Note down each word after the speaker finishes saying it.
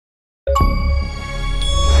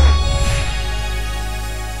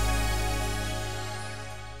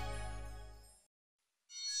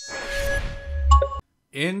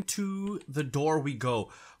into the door we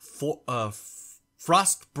go.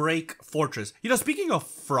 Frostbreak Fortress. You know, speaking of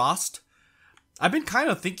Frost, I've been kind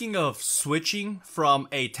of thinking of switching from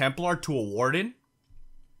a Templar to a Warden.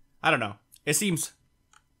 I don't know. It seems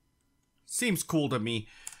cool to me.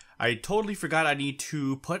 I totally forgot I need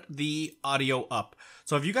to put the audio up.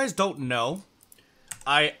 So if you guys don't know,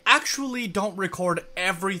 I actually don't record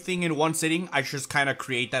everything in one sitting. I just kind of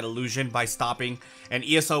create that illusion by stopping. And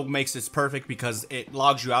ESO makes this perfect because it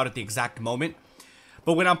logs you out at the exact moment.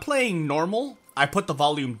 But when I'm playing normal, I put the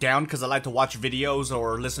volume down because I like to watch videos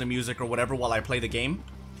or listen to music or whatever while I play the game.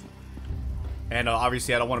 And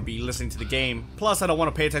obviously I don't want to be listening to the game. Plus I don't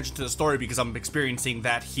want to pay attention to the story because I'm experiencing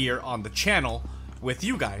that here on the channel with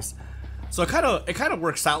you guys. So it kind of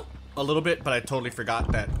works out a little bit, but I totally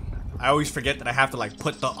forgot that. I always forget that I have to like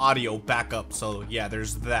put the audio back up. So yeah,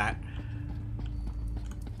 there's that.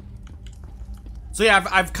 So yeah,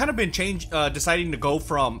 I've kind of been deciding to go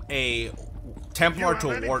from a Templar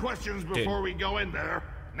to a Warden. Questions before we go in there?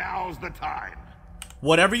 Now's the time.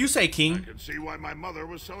 Whatever you say, King. I can see why my mother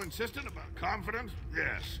was so insistent about confident.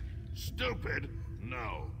 Yes. Stupid.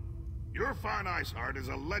 No. Your fine Iceheart is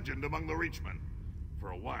a legend among the Reachmen. For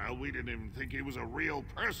a while, we didn't even think he was a real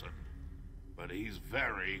person. But he's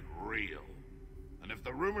very real. And if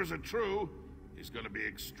the rumors are true, he's going to be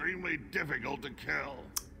extremely difficult to kill.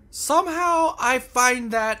 Somehow, I find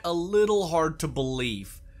that a little hard to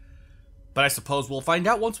believe. But I suppose we'll find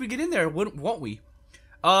out once we get in there, won't we?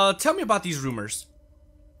 Tell me about these rumors.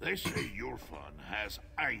 They say Yorfan has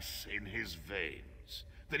ice in his veins.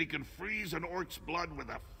 That he can freeze an orc's blood with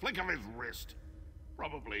a flick of his wrist.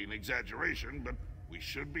 Probably an exaggeration, but we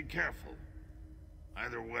should be careful.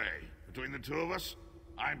 Either way, between the two of us,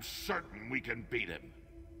 I'm certain we can beat him.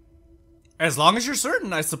 As long as you're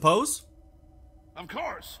certain, I suppose. Of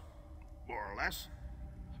course. More or less.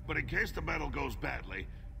 But in case the battle goes badly,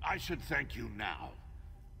 I should thank you now.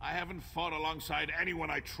 I haven't fought alongside anyone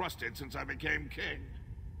I trusted since I became king.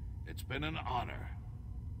 It's been an honor.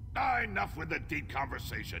 Enough with the deep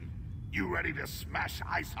conversation. You ready to smash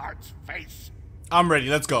Iceheart's face? I'm ready,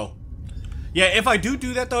 let's go. Yeah, if I do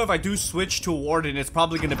that though, if I do switch to a Warden, it's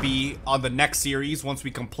probably going to be on the next series once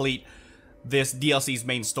we complete this DLC's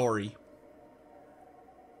main story.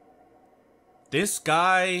 This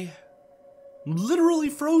guy literally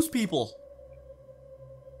froze people.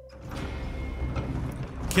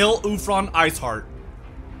 Kill Ufron Iceheart.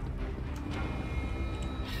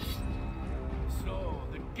 So,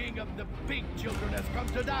 the king of the big children has come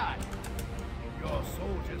to die. Your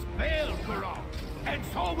soldiers failed, Kuron, and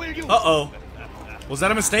so will you. Uh-oh. Was that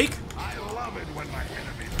a mistake? I love it when my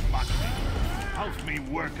enemies mock me. Helps me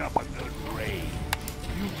work up a good grade.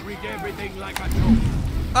 You treat everything like a joke.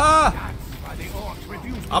 That's why the orcs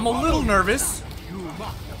refuse to I'm a little follow. nervous. You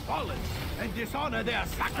mock the fallen and dishonor their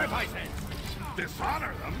sacrifices.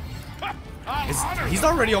 Dishonor them? I'll honor He's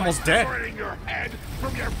them already by almost dead. separating your head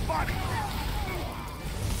from your body.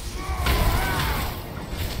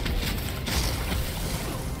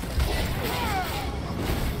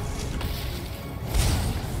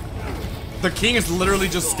 The king is literally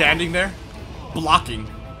just standing there, blocking.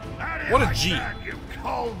 What a G. That, you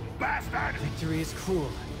cold bastard! Victory is cruel.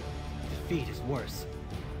 Defeat is worse.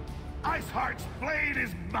 Iceheart's blade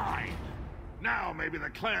is mine. Now maybe the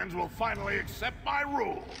clans will finally accept my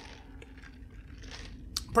rule.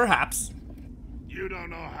 Perhaps. You don't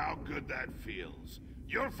know how good that feels.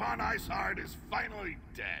 Your fun Iceheart is finally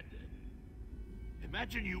dead.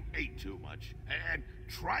 Imagine you ate too much, and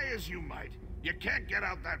try as you might, you can't get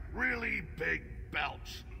out that really big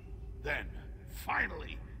belch. Then,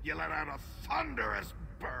 finally, you let out a thunderous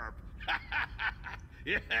burp.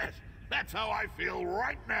 Yes, that's how I feel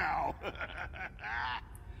right now.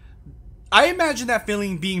 I imagine that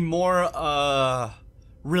feeling being more,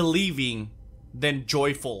 relieving than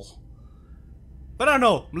joyful. But I don't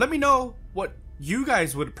know. Let me know what you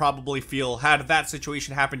guys would probably feel had that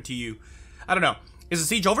situation happen to you. I don't know. Is the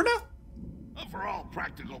siege over now? For all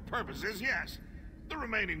practical purposes, yes. The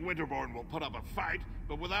remaining Winterborn will put up a fight,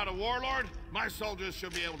 but without a warlord, my soldiers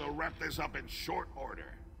should be able to wrap this up in short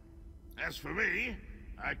order. As for me,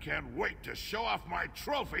 I can't wait to show off my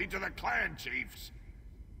trophy to the clan chiefs.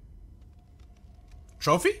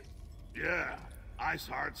 Trophy? Yeah,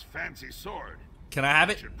 Iceheart's fancy sword. Can I have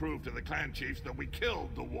it? Should prove to the clan chiefs that we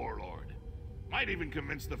killed the warlord. Might even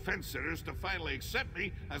convince the fence sitters to finally accept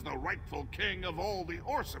me as the rightful king of all the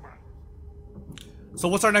Orsinium. So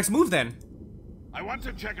what's our next move then? I want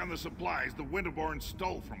to check on the supplies the Winterborn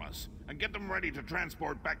stole from us and get them ready to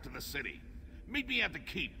transport back to the city. Meet me at the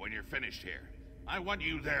keep when you're finished here. I want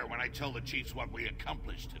you there when I tell the chiefs what we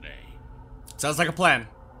accomplished today. Sounds like a plan.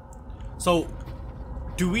 So,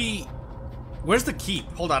 do we... Where's the keep?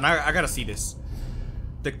 Hold on, I gotta see this.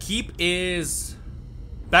 The keep is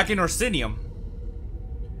back in Orsinium.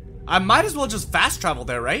 I might as well just fast travel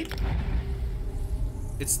there, right?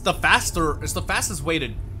 It's the fastest way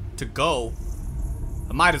to go.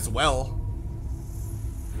 I might as well.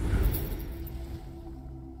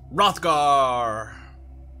 Rothgar.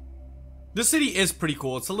 This city is pretty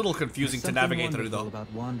cool. It's a little confusing to navigate through, though.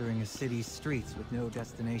 About wandering a city's streets with no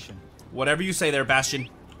destination. Whatever you say there, Bastion.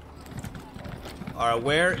 All right,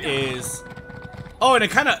 where is? Oh, and it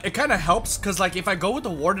kind of helps because like if I go with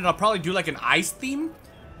the warden, I'll probably do like an ice theme.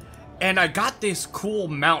 And I got this cool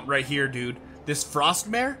mount right here, dude. This frost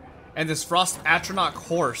mare and this frost atronach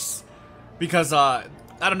horse, because I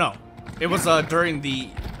don't know. It was during the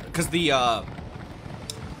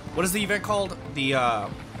what is the event called? The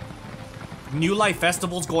New Life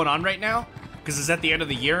Festival's going on right now because it's at the end of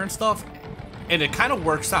the year and stuff, and it kind of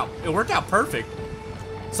works out. It worked out perfect.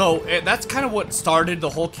 So that's kind of what started the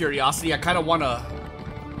whole curiosity. I kind of want to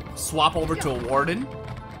swap over to a warden.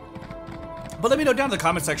 But let me know down in the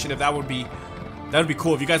comment section if that would be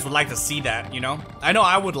cool, if you guys would like to see that, you know? I know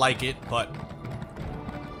I would like it, but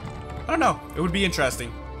I don't know. It would be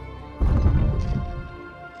interesting.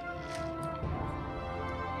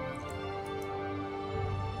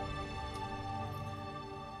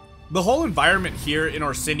 The whole environment here in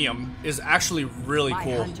Orsinium is actually really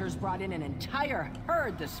cool. My hunters brought in an entire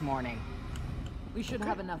herd this morning. We should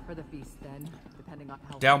have enough for the feast then, depending on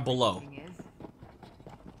how down below.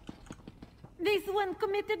 This one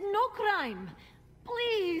committed no crime.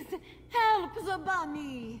 Please help the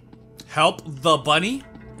bunny. Help the bunny?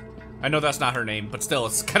 I know that's not her name, but still,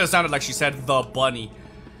 it's kind of sounded like she said the bunny.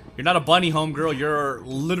 You're not a bunny, homegirl. You're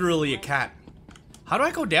literally a cat. How do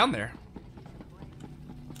I go down there?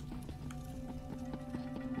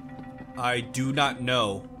 I do not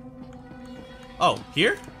know. Oh,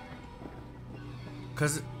 here?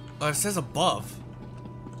 Because it says above.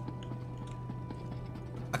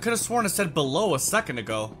 I could have sworn it said below a second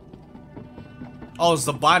ago. Oh,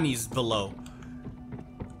 Zabani's below.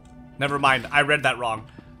 Never mind, I read that wrong.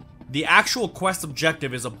 The actual quest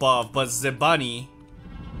objective is above, but Zabani...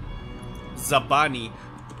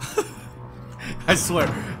 I swear,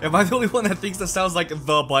 am I the only one that thinks that sounds like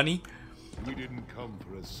the bunny? We didn't come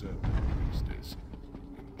for a sermon, priestess.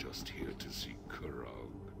 We're just here to see Kurog.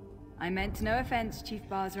 I meant no offense, Chief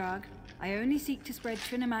Barzrag. I only seek to spread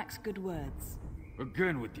Trinamac's good words.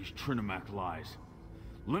 Again with these Trinamac lies.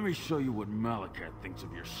 Let me show you what Malakat thinks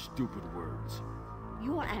of your stupid words.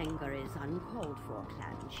 Your anger is uncalled for,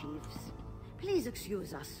 clan chiefs. Please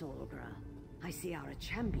excuse us, Solgra. I see our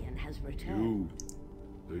champion has returned.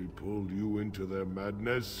 They pulled you into their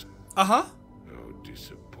madness? Uh-huh. How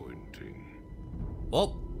disappointing.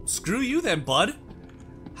 Well, screw you then, bud.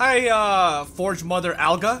 Hi, Forge Mother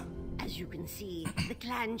Alga. As you can see, the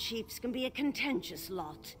clan chiefs can be a contentious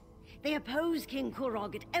lot. They oppose King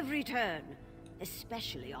Kurog at every turn,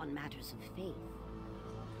 especially on matters of faith.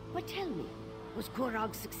 But tell me, was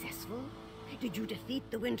Kurog successful? Did you defeat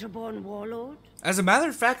the Winterborn Warlord? As a matter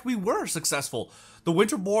of fact, we were successful. The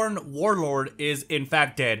Winterborn Warlord is in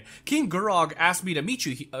fact dead. King Kurog asked me to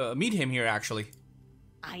meet him here, actually.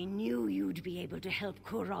 I knew you'd be able to help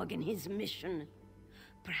Kurog in his mission.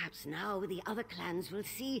 Perhaps now the other clans will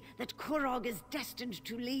see that Kurog is destined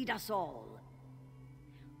to lead us all.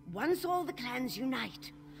 Once all the clans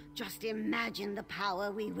unite, just imagine the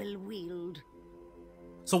power we will wield.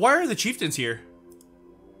 So why are the chieftains here?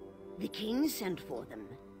 The king sent for them.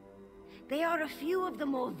 They are a few of the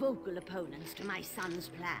more vocal opponents to my son's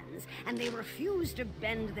plans, and they refuse to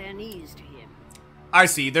bend their knees to him. I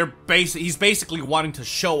see. He's basically wanting to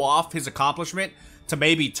show off his accomplishment to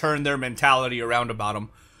maybe turn their mentality around about him.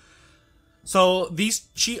 So these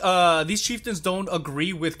chieftains don't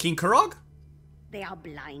agree with King Kurog? They are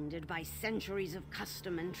blinded by centuries of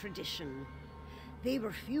custom and tradition. They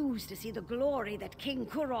refuse to see the glory that King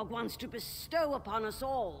Kurog wants to bestow upon us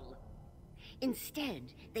all.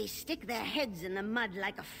 Instead, they stick their heads in the mud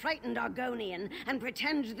like a frightened Argonian and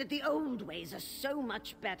pretend that the old ways are so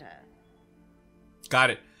much better.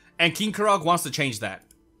 Got it. And King Kurog wants to change that.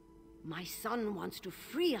 My son wants to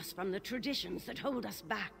free us from the traditions that hold us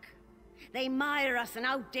back. They mire us in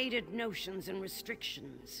outdated notions and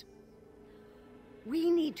restrictions.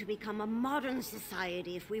 We need to become a modern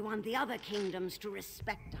society if we want the other kingdoms to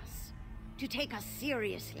respect us, to take us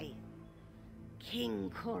seriously.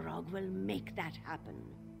 King Kurog will make that happen.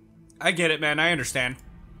 I get it, man. I understand.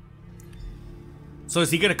 So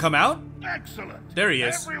is he gonna come out? Excellent. There he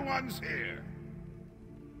is. Everyone's here.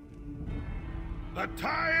 The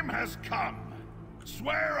time has come.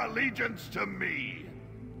 Swear allegiance to me,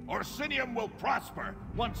 Orsinium will prosper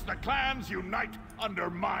once the clans unite under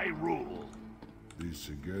my rule. This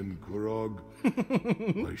again, Kurog?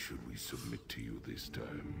 Why should we submit to you this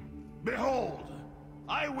time? Behold,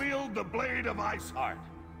 I wield the blade of Iceheart.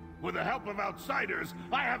 With the help of outsiders,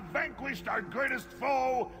 I have vanquished our greatest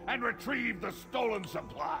foe and retrieved the stolen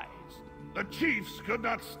supplies. The chiefs could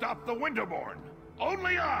not stop the Winterborn.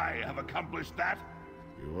 Only I have accomplished that.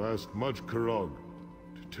 You ask much, Kurog,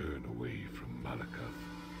 to turn away from Malakath,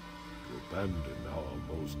 to abandon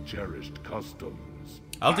our most cherished customs.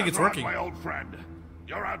 I don't think it's working. My old friend,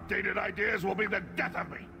 your outdated ideas will be the death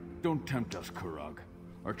of me. Don't tempt us, Kurog.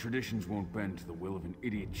 Our traditions won't bend to the will of an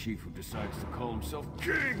idiot chief who decides to call himself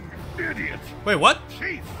King, idiot. Wait, what?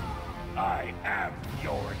 Chief, I am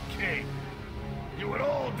your king. You would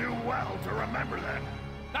all do well to remember that.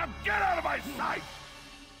 Now get out of my sight!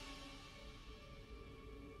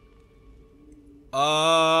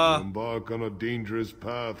 Embark on a dangerous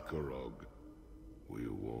path, Kurog. We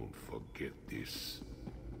won't forget this.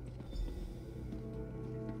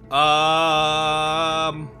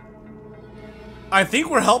 I think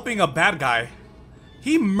we're helping a bad guy.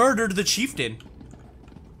 He murdered the chieftain.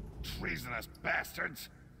 Treasonous bastards.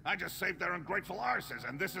 I just saved their ungrateful arses,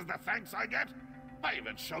 and this is the thanks I get? I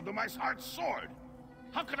even showed them Iceheart's sword.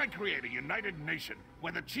 How can I create a united nation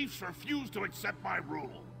when the chiefs refuse to accept my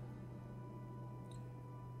rule?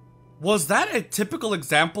 Was that a typical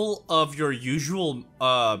example of your usual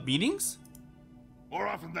meetings? More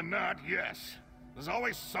often than not, yes. There's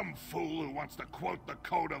always some fool who wants to quote the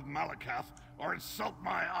Code of Malakath or insult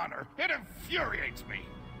my honor. It infuriates me.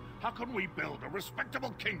 How can we build a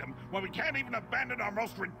respectable kingdom when we can't even abandon our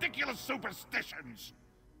most ridiculous superstitions?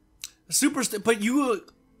 But you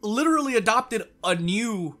literally adopted a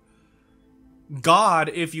new god,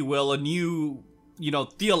 if you will, a new,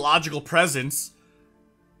 theological presence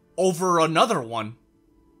over another one.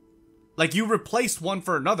 Like, you replaced one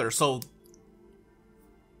for another, so...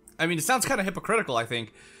 I mean, it sounds kind of hypocritical, I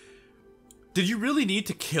think. Did you really need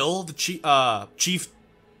to kill the Chief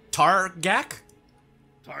Targak?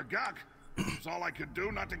 Targak? It's all I could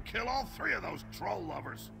do not to kill all three of those troll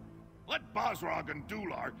lovers. Let Bosrog and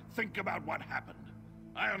Dular think about what happened.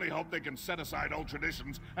 I only hope they can set aside old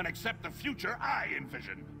traditions and accept the future I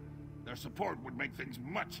envision. Their support would make things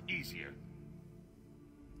much easier.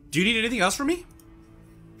 Do you need anything else from me?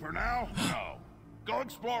 For now, no. Go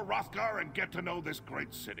explore Hrothgar and get to know this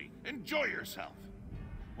great city. Enjoy yourself.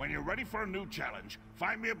 When you're ready for a new challenge,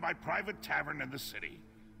 find me at my private tavern in the city.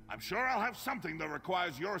 I'm sure I'll have something that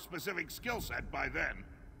requires your specific skill set by then.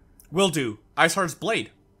 Will do. Iceheart's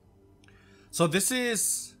Blade. So this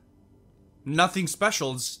is nothing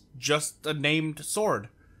special. It's just a named sword.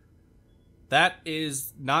 That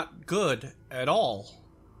is not good at all.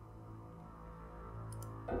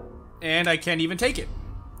 And I can't even take it.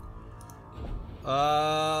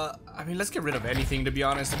 I mean, let's get rid of anything, to be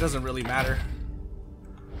honest. It doesn't really matter.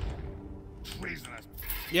 Treasonous.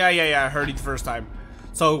 Yeah, I heard it the first time.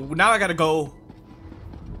 So now I gotta go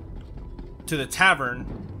to the tavern.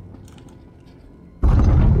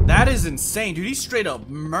 That is insane, dude. He straight up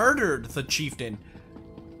murdered the chieftain.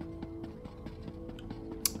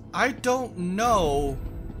 I don't know.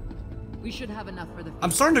 We should have enough for the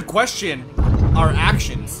I'm starting to question our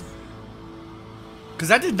actions. Because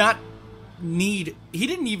that did not need... He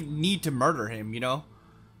didn't even need to murder him, you know?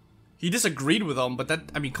 He disagreed with him, but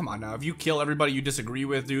that... I mean, come on now. If you kill everybody you disagree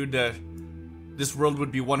with, dude, this world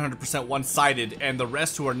would be 100% one-sided, and the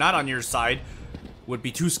rest who are not on your side would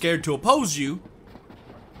be too scared to oppose you.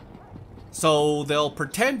 So they'll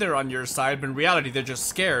pretend they're on your side, but in reality they're just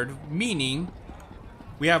scared, meaning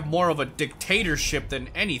we have more of a dictatorship than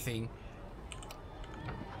anything.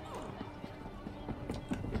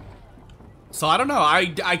 So I don't know,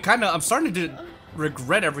 I'm starting to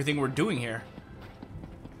regret everything we're doing here.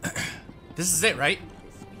 This is it, right?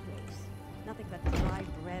 Nothing but dry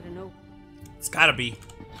bread and oat. It's gotta be.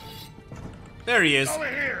 There he is. Over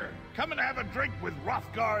here! Come and have a drink with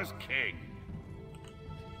Hrothgar's king.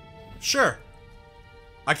 Sure.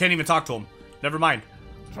 I can't even talk to him. Never mind.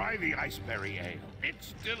 Try the Iceberry Ale.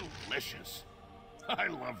 It's delicious. I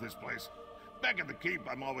love this place. Back at the keep,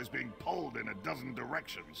 I'm always being pulled in a dozen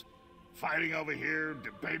directions. Fighting over here,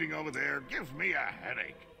 debating over there, gives me a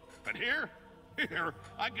headache. But here,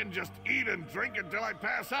 I can just eat and drink until I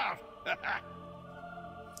pass out.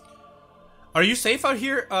 Are you safe out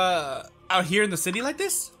here in the city like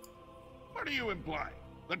this? What do you imply?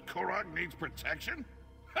 That Kurog needs protection?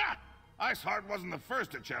 Ha! Iceheart wasn't the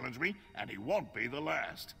first to challenge me, and he won't be the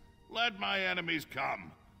last. Let my enemies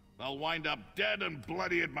come. They'll wind up dead and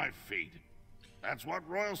bloody at my feet. That's what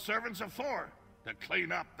royal servants are for, to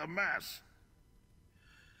clean up the mess.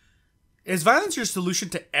 Is violence your solution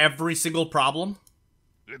to every single problem?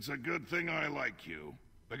 It's a good thing I like you,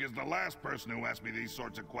 because the last person who asked me these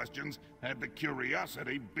sorts of questions had the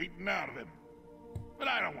curiosity beaten out of him. But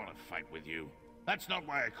I don't want to fight with you. That's not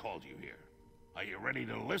why I called you here. Are you ready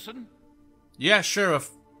to listen? Yeah, sure.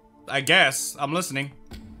 I guess. I'm listening.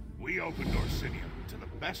 We opened Orsinium to the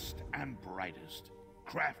best and brightest.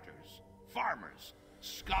 Crafters, farmers,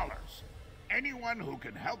 scholars. Anyone who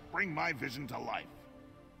can help bring my vision to life.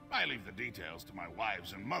 I leave the details to my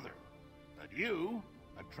wives and mother. But you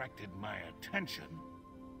attracted my attention.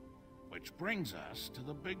 Which brings us to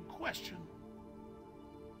the big question.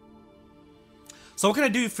 So what can I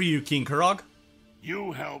do for you, King Kurog?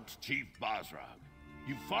 You helped Chief Bosrog.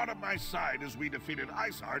 You fought at my side as we defeated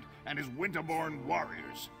Iceheart and his Winterborn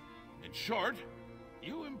warriors. In short,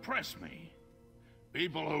 you impress me.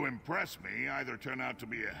 People who impress me either turn out to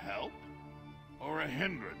be a help or a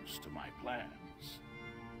hindrance to my plans.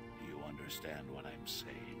 Do you understand what I'm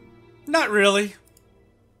saying? Not really.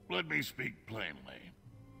 Let me speak plainly.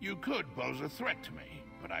 You could pose a threat to me,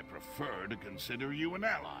 but I prefer to consider you an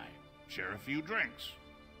ally. Share a few drinks,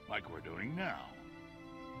 like we're doing now.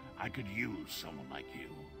 I could use someone like you.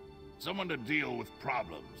 Someone to deal with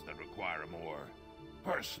problems that require a more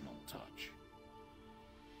personal touch.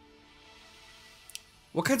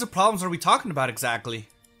 What kinds of problems are we talking about exactly?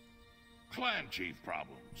 Clan chief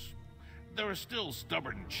problems. There are still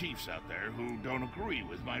stubborn chiefs out there who don't agree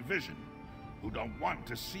with my vision, who don't want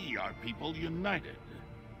to see our people united.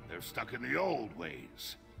 They're stuck in the old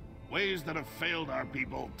ways. Ways that have failed our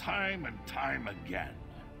people time and time again.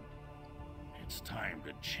 It's time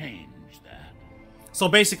to change that. So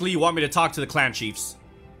basically you want me to talk to the clan chiefs.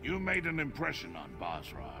 You made an impression on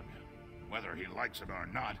Bosrog. Whether he likes it or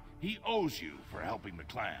not, he owes you for helping the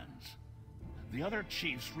clans. The other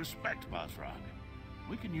chiefs respect Bosrog.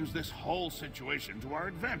 We can use this whole situation to our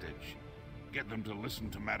advantage. Get them to listen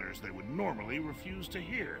to matters they would normally refuse to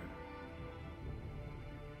hear.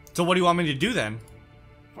 So what do you want me to do then?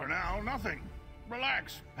 For now, nothing.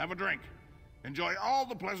 Relax, have a drink. Enjoy all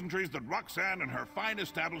the pleasantries that Roxanne and her fine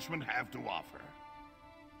establishment have to offer.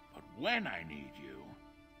 But when I need you,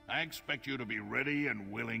 I expect you to be ready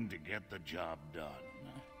and willing to get the job done.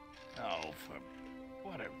 Oh,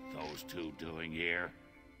 what are those two doing here?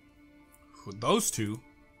 Who, those two?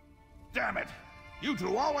 Damn it! You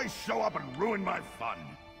two always show up and ruin my fun.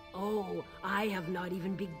 Oh, I have not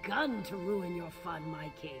even begun to ruin your fun,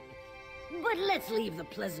 my king. But let's leave the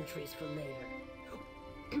pleasantries for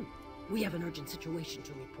later. We have an urgent situation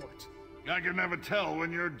to report. I can never tell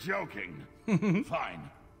when you're joking. Fine.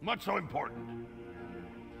 What's so important?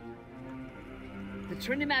 The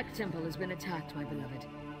Trinimac Temple has been attacked, my beloved.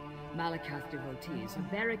 Malakath devotees have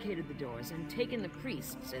barricaded the doors and taken the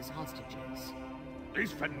priests as hostages.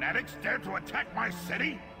 These fanatics dare to attack my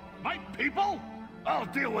city? My people? I'll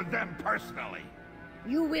deal with them personally.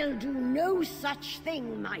 You will do no such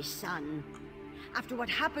thing, my son. After what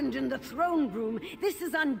happened in the throne room, this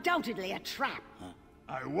is undoubtedly a trap.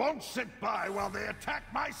 I won't sit by while they attack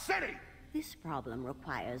my city! This problem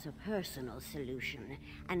requires a personal solution,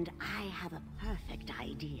 and I have a perfect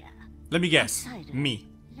idea. Let me guess. Outsider, Me.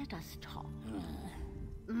 let us talk.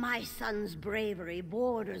 My son's bravery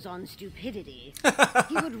borders on stupidity.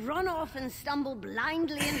 He would run off and stumble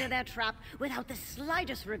blindly into their trap without the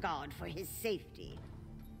slightest regard for his safety.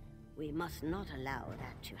 We must not allow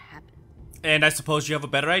that to happen. And I suppose you have a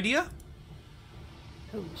better idea?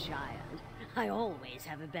 Oh, child, I always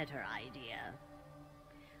have a better idea.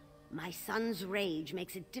 My son's rage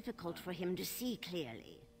makes it difficult for him to see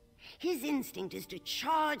clearly. His instinct is to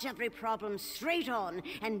charge every problem straight on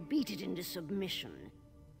and beat it into submission.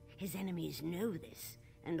 His enemies know this,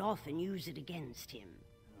 and often use it against him.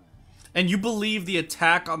 And you believe the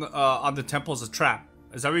attack on the temple is a trap?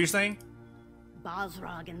 Is that what you're saying?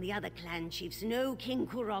 Bosrog and the other clan chiefs know King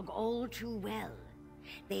Kurog all too well.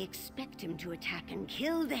 They expect him to attack and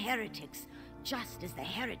kill the heretics, just as the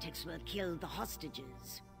heretics will kill the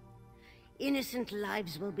hostages. Innocent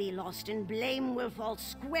lives will be lost, and blame will fall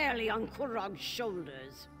squarely on Kurog's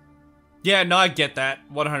shoulders. Yeah, no, I get that,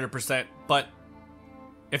 100%. But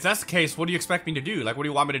if that's the case, what do you expect me to do? Like, what do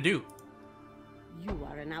you want me to do? You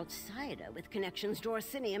are an outsider with connections to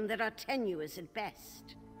Orsinium that are tenuous at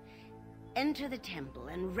best. Enter the temple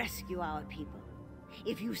and rescue our people.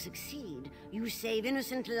 If you succeed, you save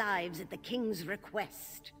innocent lives at the king's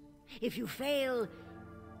request. If you fail,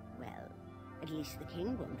 well, at least the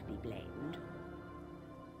king won't be blamed.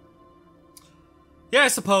 Yeah, I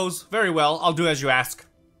suppose. Very well, I'll do as you ask.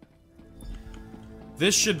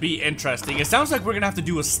 This should be interesting. It sounds like we're gonna have to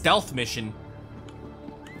do a stealth mission.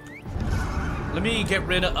 Let me get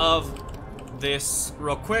rid of this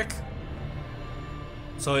real quick.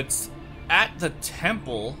 So it's at the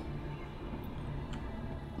temple.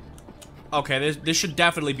 Okay, this should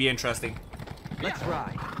definitely be interesting. Let's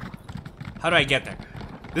ride. How do I get there?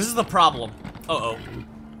 This is the problem. Uh-oh.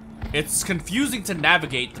 It's confusing to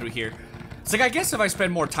navigate through here. It's like, I guess if I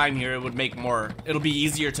spend more time here, it'll be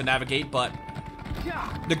easier to navigate, but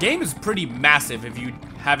the game is pretty massive if you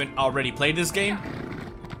haven't already played this game.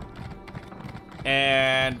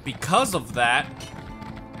 And because of that,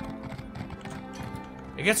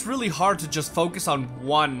 it gets really hard to just focus on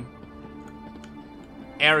one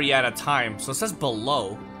area at a time. So it says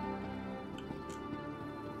below.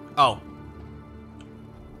 Oh.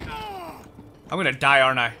 I'm gonna die,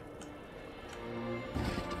 aren't I?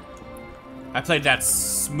 I played that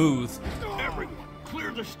smooth. Everyone,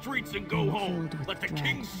 clear the streets and go home. Let the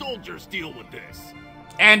king's soldiers deal with this.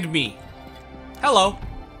 And me. Hello.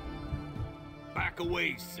 Back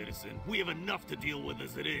away, citizen. We have enough to deal with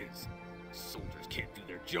as it is. Soldiers can't do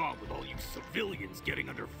their job with all you civilians getting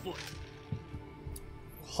underfoot.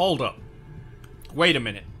 Hold up. Wait a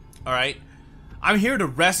minute. Alright. I'm here to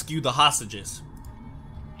rescue the hostages.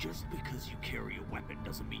 Just because you carry a weapon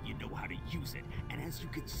doesn't mean you know how to use it. And as you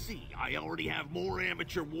can see, I already have more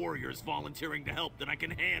amateur warriors volunteering to help than I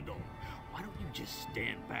can handle. Why don't you just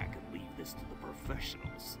stand back and leave this to the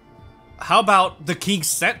professionals? How about the king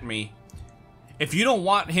sent me? If you don't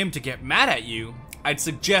want him to get mad at you, I'd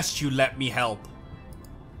suggest you let me help.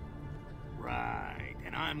 Right,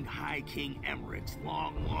 and I'm High King Emmerich's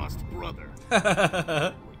long-lost brother. What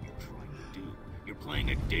you're trying to do? You're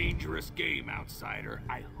playing a dangerous game, outsider.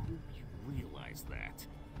 I hope you realize that.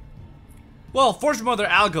 Well, Forge Mother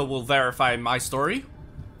Alga will verify my story.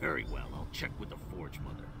 Very well, I'll check with the Forge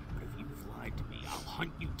Mother. But if you've lied to me, I'll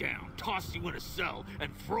hunt you down, toss you in a cell,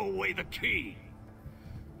 and throw away the key.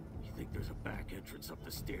 You think there's a back entrance up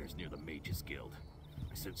the stairs near the Mages Guild?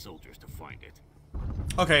 I sent soldiers to find it.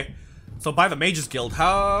 Okay, so by the Mages Guild,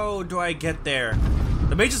 how do I get there?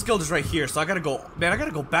 The Mages Guild is right here, so I gotta go... Man, I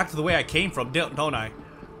gotta go back to the way I came from, don't I?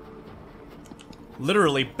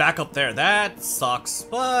 Literally back up there. That sucks,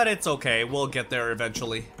 but it's okay. We'll get there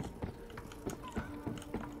eventually.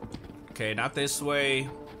 Okay, not this way.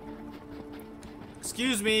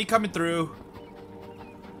 Excuse me, coming through.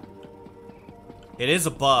 It is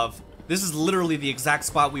above. This is literally the exact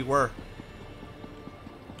spot we were.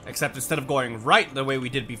 Except instead of going right the way we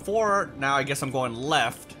did before, now I guess I'm going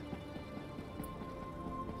left.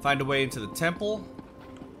 Find a way into the temple.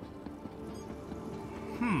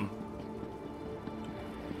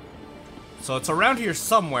 So it's around here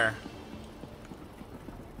somewhere.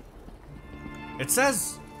 It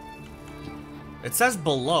says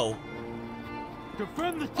below.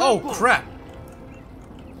 Defend the temple. Oh crap.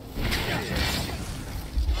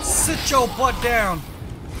 Sit your butt down.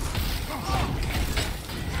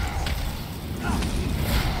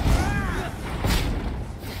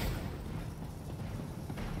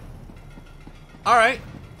 Alright.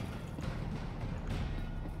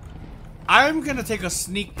 I'm gonna take a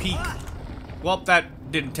sneak peek. Well,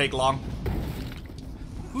 that didn't take long.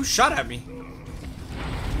 Who shot at me?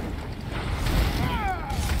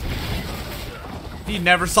 He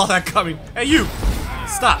never saw that coming. Hey, you!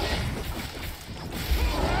 Stop.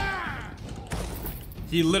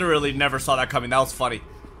 He literally never saw that coming. That was funny.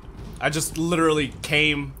 I just literally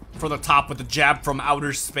came from the top with a jab from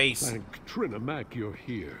outer space. Thank Trinimac you're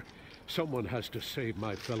here. Someone has to save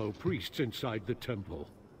my fellow priests inside the temple.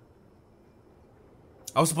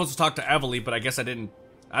 I was supposed to talk to Evely, but I guess I didn't.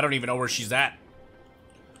 I don't even know where she's at.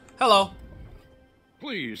 Hello.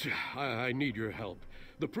 Please, I need your help.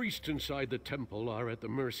 The priests inside the temple are at the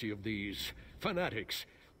mercy of these fanatics.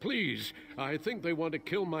 Please, I think they want to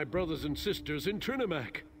kill my brothers and sisters in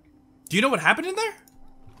Trinimac. Do you know what happened in there?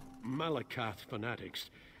 Malakath fanatics.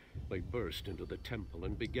 They burst into the temple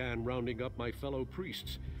and began rounding up my fellow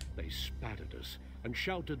priests. They spat at us and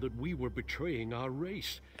shouted that we were betraying our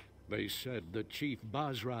race. They said that Chief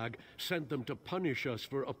Basrag sent them to punish us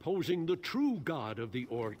for opposing the true god of the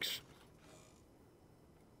orcs.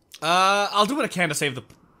 I'll do what I can to save the...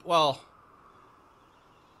 Well...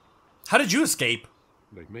 How did you escape?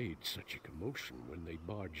 They made such a commotion when they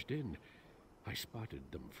barged in. I spotted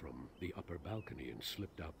them from the upper balcony and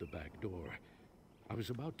slipped out the back door. I was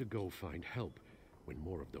about to go find help when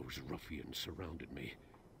more of those ruffians surrounded me.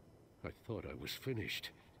 I thought I was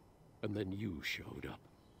finished, and then you showed up.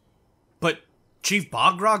 But Chief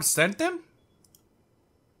Bogrog sent them?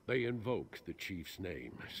 They invoke the chief's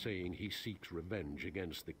name, saying he seeks revenge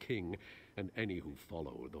against the king and any who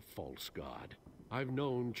follow the false god. I've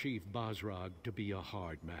known Chief Basrag to be a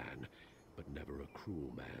hard man, but never a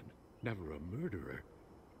cruel man, never a murderer.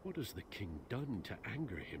 What has the king done to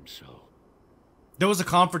anger him so? There was a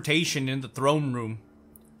confrontation in the throne room.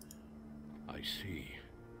 I see.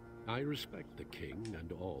 I respect the king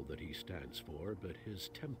and all that he stands for, but his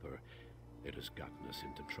temper, it has gotten us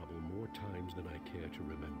into trouble more times than I care to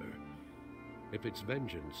remember. If it's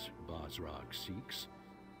vengeance Basrag seeks,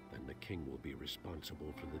 then the king will be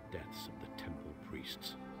responsible for the deaths of the temple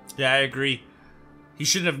priests. Yeah, I agree. He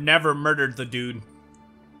should have never murdered the dude.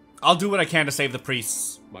 I'll do what I can to save the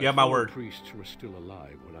priests. You have my word. My priests were still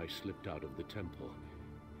alive when I slipped out of the temple.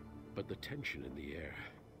 But the tension in the air,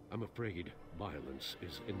 I'm afraid violence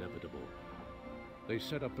is inevitable. They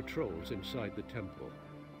set up patrols inside the temple,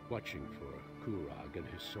 watching for Kurag and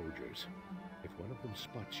his soldiers. If one of them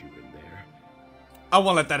spots you in there... I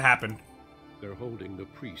won't let that happen. They're holding the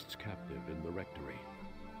priests captive in the rectory.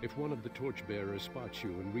 If one of the torchbearers spots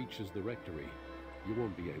you and reaches the rectory, you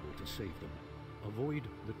won't be able to save them. Avoid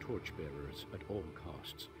the torchbearers at all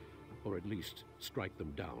costs, or at least strike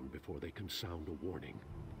them down before they can sound a warning.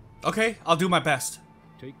 Okay, I'll do my best.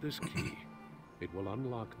 Take this key. It will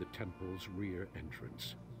unlock the temple's rear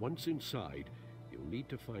entrance. Once inside, you'll need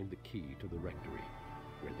to find the key to the rectory,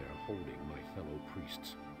 where they're holding my fellow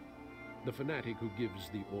priests. The fanatic who gives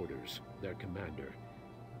the orders, their commander,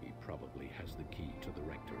 he probably has the key to the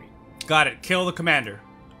rectory. Got it. Kill the commander.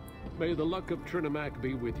 May the luck of Trinimac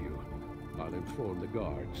be with you. I'll inform the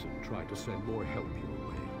guards and try to send more help your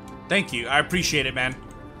way. Thank you. I appreciate it, man.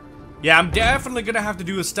 Yeah, I'm definitely gonna have to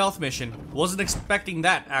do a stealth mission. Wasn't expecting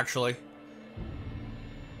that, actually.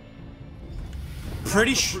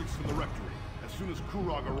 Pretty sure. As soon as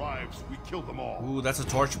Kurag arrives, we kill them all. Ooh, that's a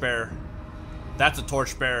torchbearer. That's a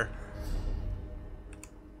torchbearer.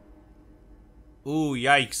 Ooh,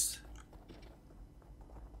 yikes.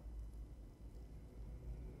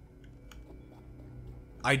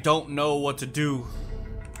 I don't know what to do.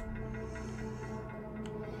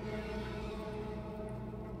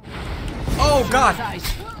 Oh, God!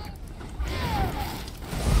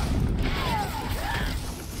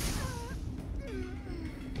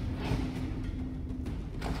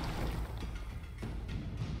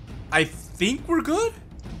 I think we're good?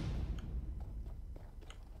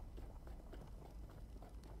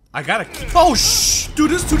 I gotta... Oh, shh!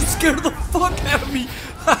 Dude, this dude scared the fuck out of me!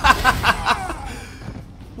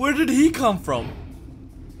 Where did he come from?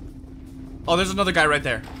 Oh, there's another guy right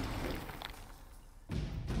there.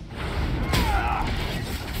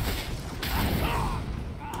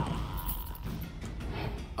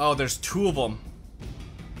 Oh, there's two of them.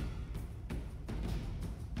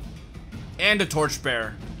 And a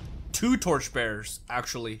torchbearer. Two torchbearers,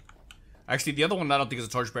 actually. Actually, the other one I don't think is a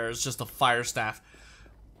torchbearer. It's just a fire staff.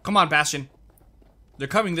 Come on, Bastion. They're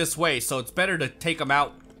coming this way, so it's better to take them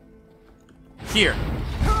out here.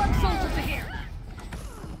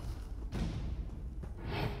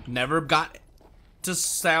 Never got to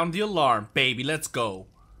sound the alarm, baby. Let's go.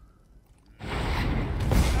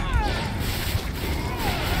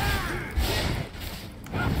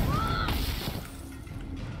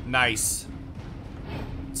 Nice.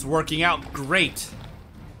 It's working out great.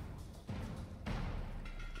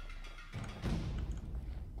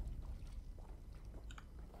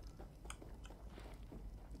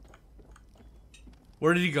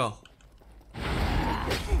 Where did he go?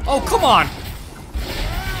 Oh, come on!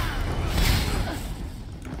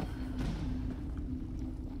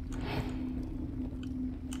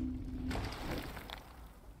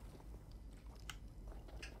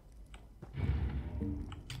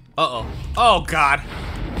 Uh-oh. Oh, God.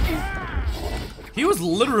 He was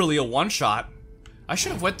literally a one-shot. I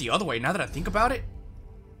should have went the other way now that I think about it.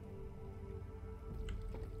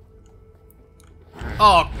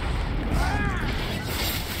 Oh.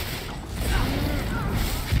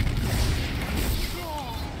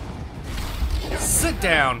 Sit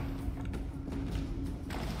down.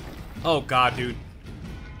 Oh, God, dude.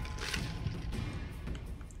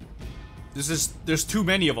 There's too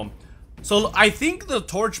many of them. So I think the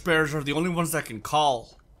torchbearers are the only ones that can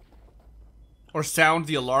call or sound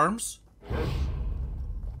the alarms.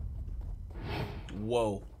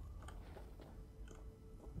 Whoa.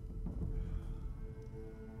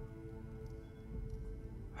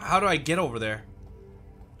 How do I get over there?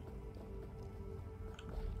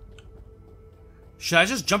 Should I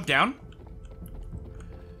just jump down?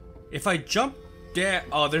 If I jump down...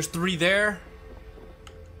 Oh, there's 3 there.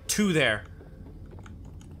 2 there.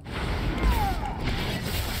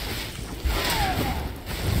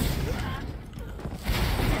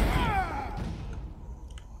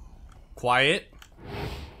 Quiet.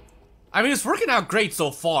 I mean, it's working out great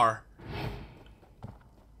so far.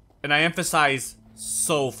 And I emphasize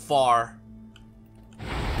so far.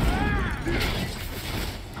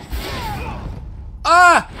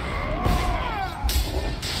 Ah!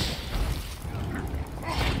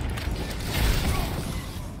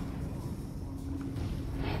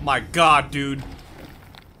 My god, dude.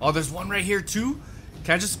 Oh, there's one right here too?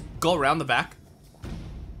 Can I just go around the back?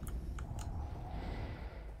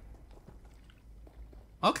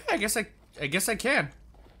 Okay, I guess I can.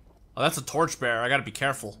 Oh, that's a torchbearer. I gotta be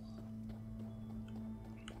careful.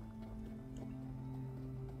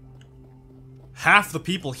 Half the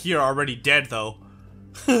people here are already dead, though.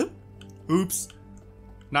 Oops.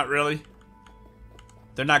 Not really.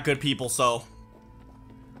 They're not good people, so...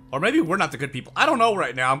 Or maybe we're not the good people. I don't know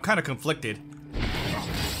right now. I'm kind of conflicted.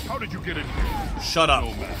 How did you get in here? Shut up.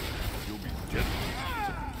 No matter. You'll be dead.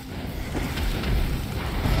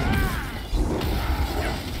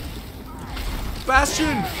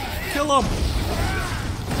 Bastion! Kill him!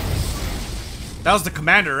 That was the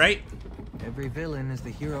commander, right? Every villain is the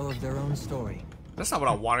hero of their own story. That's not what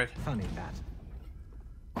I wanted. Funny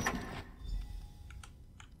that.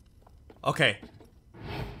 Okay.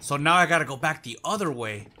 So now I gotta go back the other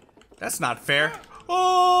way. That's not fair.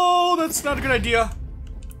 Oh, that's not a good idea.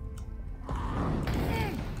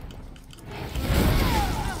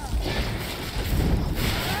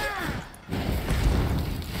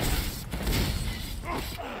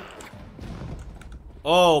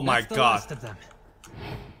 Oh my god.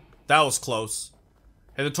 That was close.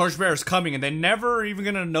 And the torchbearer's coming and they're never even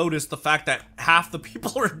gonna notice the fact that half the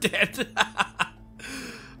people are dead.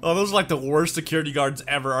 Oh, those are like the worst security guards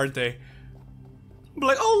ever, aren't they? Be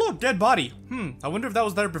like, oh look, dead body. I wonder if that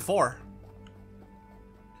was there before.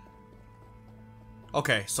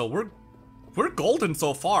 Okay, so we're golden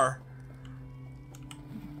so far.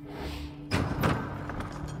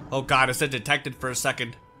 Oh god, it said detected for a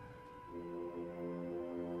second.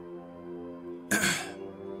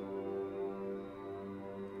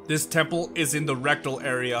 This temple is in the rectal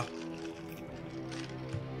area.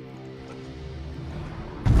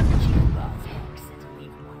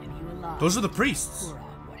 Those are the priests.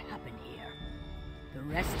 What happened here? The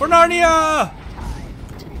rest For Narnia!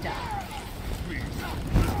 Please,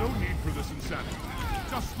 there's no need for this insanity.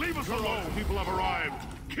 Just leave us alone. People have arrived.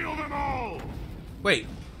 Kill them all. Wait,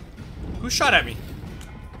 who shot at me?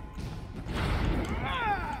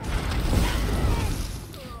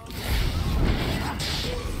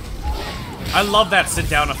 I love that sit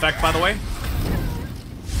down effect, by the way.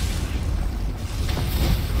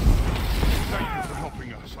 Thank you for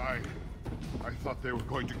helping us. I thought they were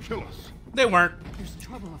going to kill us. They weren't. There's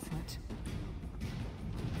trouble afoot.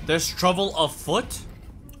 There's trouble afoot?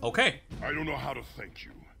 Okay. I don't know how to thank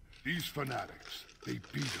you. These fanatics, they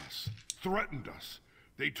beat us, threatened us.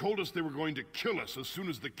 They told us they were going to kill us as soon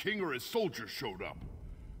as the king or his soldiers showed up.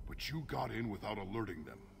 But you got in without alerting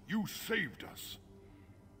them. You saved us.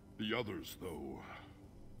 The others, though.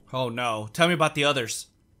 Oh no. Tell me about the others.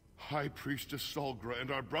 High Priestess Solgra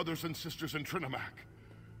and our brothers and sisters in Trinimac.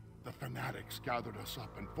 The fanatics gathered us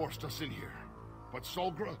up and forced us in here. But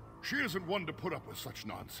Solgra, she isn't one to put up with such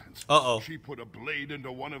nonsense. Uh-oh. She put a blade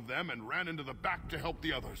into one of them and ran into the back to help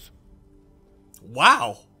the others.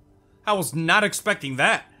 Wow. I was not expecting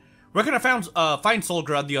that. Where can I find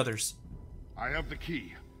Solgra and the others? I have the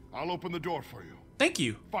key. I'll open the door for you. Thank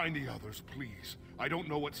you. Find the others, please. I don't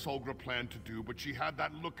know what Solgra planned to do, but she had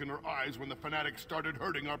that look in her eyes when the fanatics started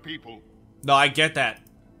hurting our people. No, I get that.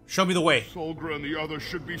 Show me the way. Solgra and the others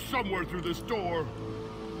should be somewhere through this door.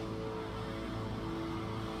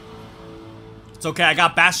 It's okay, I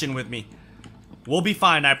got Bastion with me. We'll be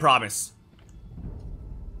fine, I promise.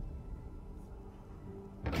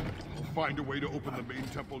 I'll find a way to open the main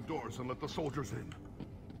temple doors and let the soldiers in.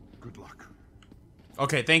 Good luck.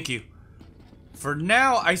 Okay, thank you. For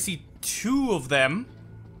now, I see 2 of them.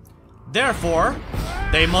 Therefore,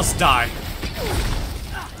 they must die.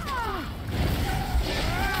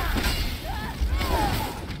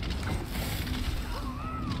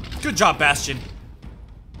 Good job, Bastion.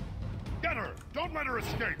 Get her! Don't let her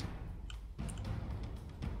escape!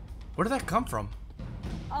 Where did that come from?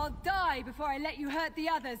 I'll die before I let you hurt the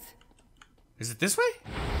others. Is it this way?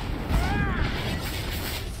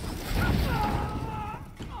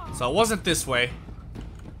 So it wasn't this way.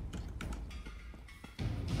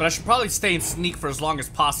 But I should probably stay and sneak for as long as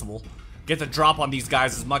possible. Get the drop on these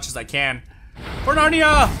guys as much as I can. For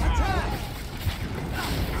Narnia!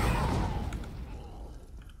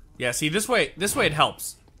 Yeah, see, this way it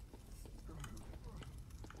helps.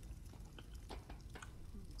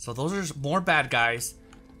 So those are more bad guys.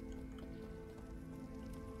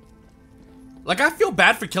 Like, I feel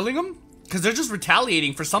bad for killing them, because they're just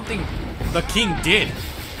retaliating for something the king did.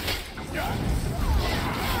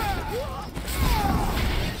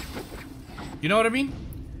 You know what I mean?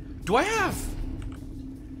 Do I have...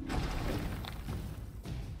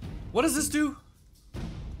 What does this do?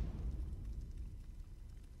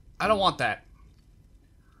 I don't want that.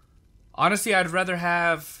 Honestly, I'd rather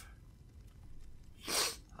have...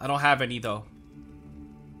 I don't have any, though.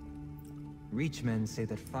 Reachmen say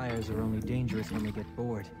that fires are only dangerous when they get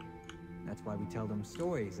bored. That's why we tell them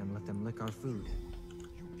stories and let them lick our food.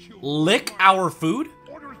 Lick our food?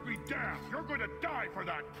 Orders be damned! You're going to die for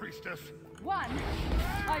that, priestess! One?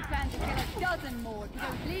 I plan to kill a dozen more if you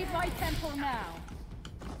don't leave my temple now.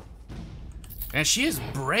 And she is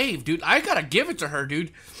brave, dude. I gotta give it to her,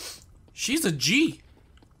 dude. She's a G.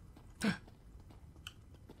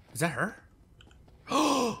 Is that her?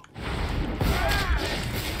 Oh!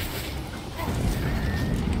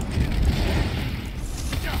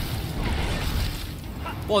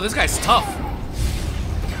 Whoa, this guy's tough.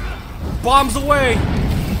 Bombs away!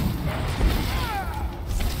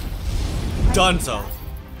 Dunzo. I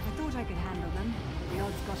thought I could handle them. The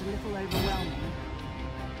odds got a little overwhelming.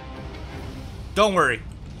 Don't worry.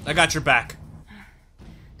 I got your back.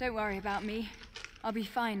 Don't worry about me. I'll be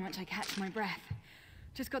fine once I catch my breath.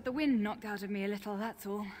 Just got the wind knocked out of me a little, that's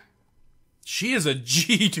all. She is a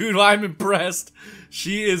G, dude. I'm impressed.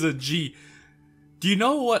 She is a G. Do you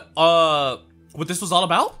know what this was all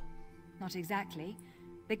about? Not exactly.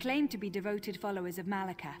 They claimed to be devoted followers of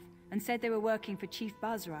Malakath and said they were working for Chief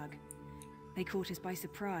Bazrag. They caught us by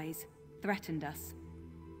surprise, threatened us.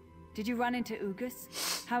 Did you run into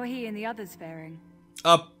Ugus? How are he and the others faring?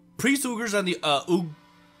 Priest Ugers and the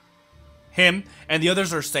him and the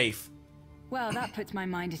others are safe. Well, that puts my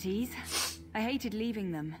mind at ease. I hated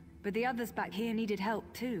leaving them, but the others back here needed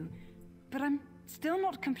help too. But I'm still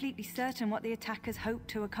not completely certain what the attackers hoped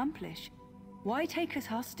to accomplish. Why take us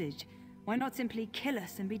hostage? Why not simply kill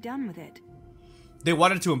us and be done with it? They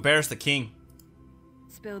wanted to embarrass the king.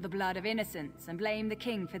 Spill the blood of innocents and blame the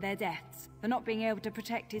king for their deaths, for not being able to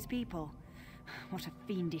protect his people. What a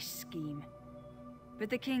fiendish scheme. But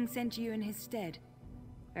the king sent you in his stead.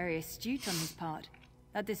 Very astute on his part.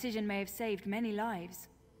 That decision may have saved many lives.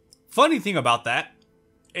 Funny thing about that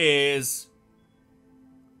is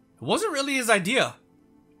it wasn't really his idea.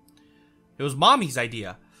 It was Mommy's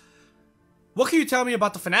idea. What can you tell me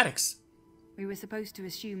about the fanatics? We were supposed to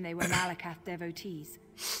assume they were Malakath devotees,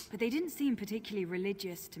 but they didn't seem particularly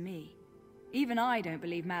religious to me. Even I don't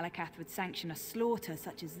believe Malakath would sanction a slaughter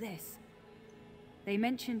such as this. They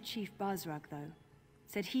mentioned Chief Bazrag, though.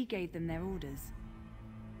 Said he gave them their orders.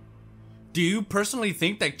 Do you personally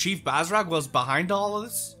think that Chief Bazrag was behind all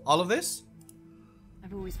of this?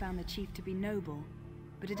 I've always found the chief to be noble,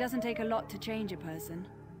 but it doesn't take a lot to change a person.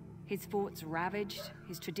 His forts ravaged,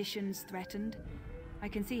 his traditions threatened. I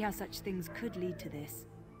can see how such things could lead to this.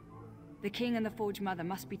 The king and the Forge Mother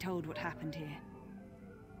must be told what happened here.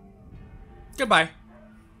 Goodbye.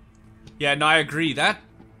 Yeah, no, I agree. That...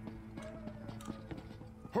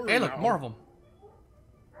 Hey, look, more of them.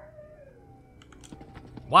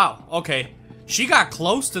 Wow, okay. She got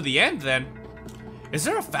close to the end then. Is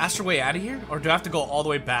there a faster way out of here? Or do I have to go all the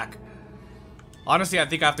way back? Honestly, I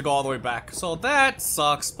think I have to go all the way back. So that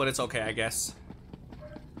sucks, but it's okay, I guess.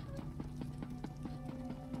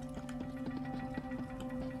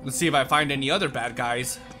 Let's see if I find any other bad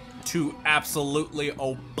guys to absolutely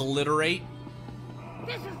obliterate.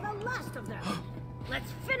 This is the last of them.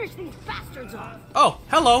 Let's finish these bastards off. Oh,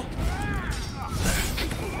 hello.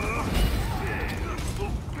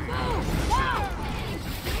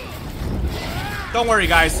 Don't worry,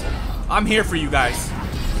 guys. I'm here for you guys.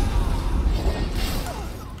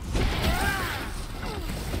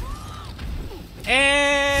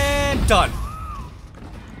 And done.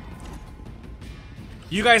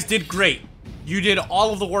 You guys did great. You did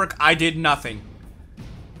all of the work. I did nothing.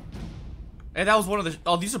 And that was one of the...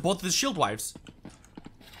 Oh, these are both the shield wives.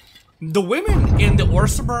 The women in the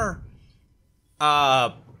Orsimer,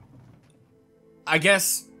 I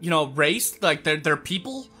guess, you know, race, like they're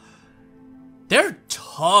people. They're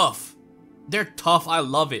tough. They're tough. I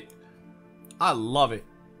love it. I love it.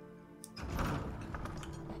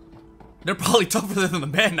 They're probably tougher than the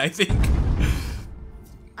men, I think.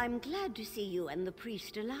 I'm glad to see you and the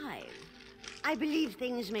priest alive. I believe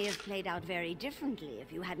things may have played out very differently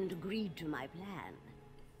if you hadn't agreed to my plan.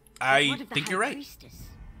 I think you're right. Priestess?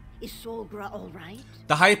 Is Solgra all right?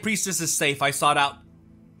 The High Priestess is safe. I sought out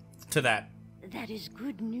to that. That is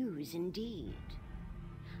good news indeed.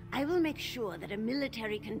 I will make sure that a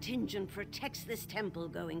military contingent protects this temple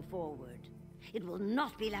going forward. It will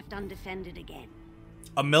not be left undefended again.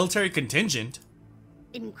 A military contingent?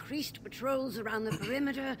 Increased patrols around the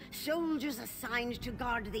perimeter, soldiers assigned to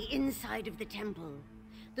guard the inside of the temple.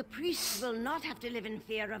 The priests will not have to live in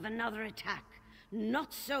fear of another attack,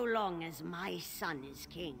 not so long as my son is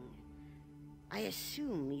king. I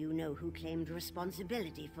assume you know who claimed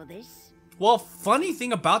responsibility for this? Well, funny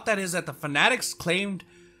thing about that is that the fanatics claimed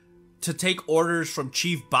to take orders from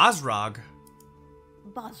Chief Bosrog.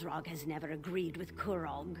 Bosrog has never agreed with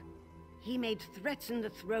Kurog. He made threats in the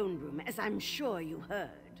throne room, as I'm sure you heard.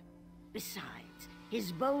 Besides,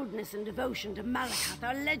 his boldness and devotion to Malakath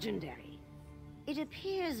are legendary. It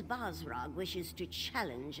appears Bosrog wishes to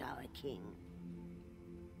challenge our king.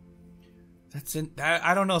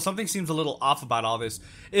 I don't know. Something seems a little off about all this.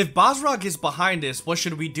 If Bosrog is behind this, what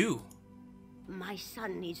should we do? My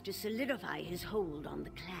son needs to solidify his hold on the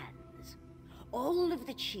clans. All of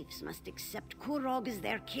the chiefs must accept Kurog as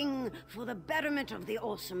their king for the betterment of the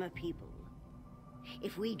Orsimer people.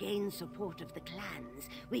 If we gain support of the clans,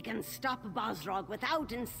 we can stop Bosrog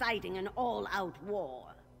without inciting an all-out war.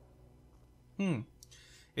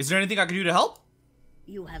 Is there anything I can do to help?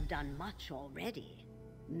 You have done much already.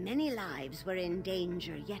 Many lives were in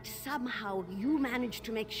danger, yet somehow you managed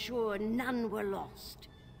to make sure none were lost.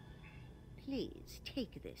 Please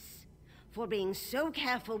take this, for being so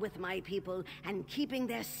careful with my people and keeping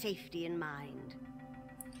their safety in mind.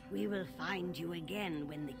 We will find you again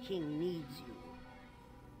when the king needs you.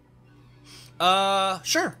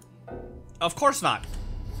 Sure. Of course not.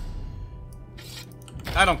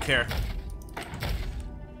 I don't care.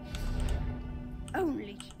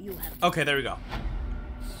 Only you have... Okay, there we go.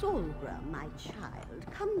 Solgra, my child,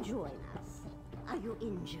 come join us. Are you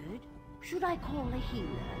injured? Should I call a healer?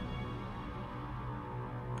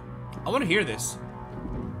 I want to hear this.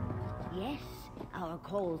 Yes, our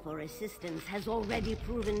call for assistance has already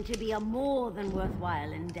proven to be a more than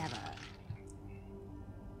worthwhile endeavor.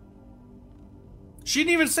 She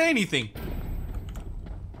didn't even say anything.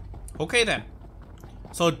 Okay then.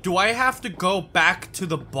 So do I have to go back to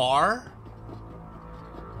the bar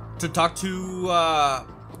to talk to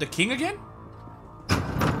the king again?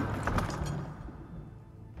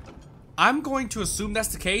 I'm going to assume that's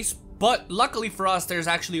the case, but luckily for us, there's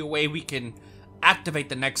actually a way we can activate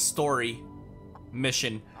the next story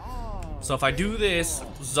mission. So if I do this,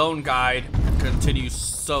 zone guide, continue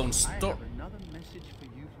zone story. Another message for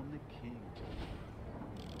you from the king.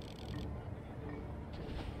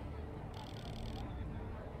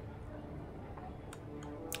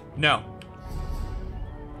 No.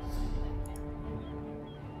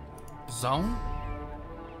 Zone?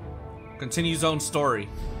 Continue zone story.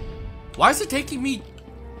 Why is it taking me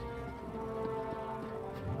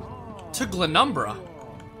to Glenumbra?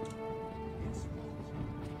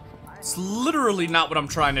 It's literally not what I'm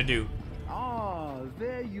trying to do. Ah,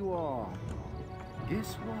 there you are.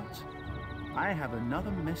 Guess what? I have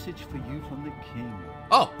another message for you from the king.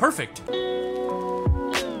 Oh, perfect.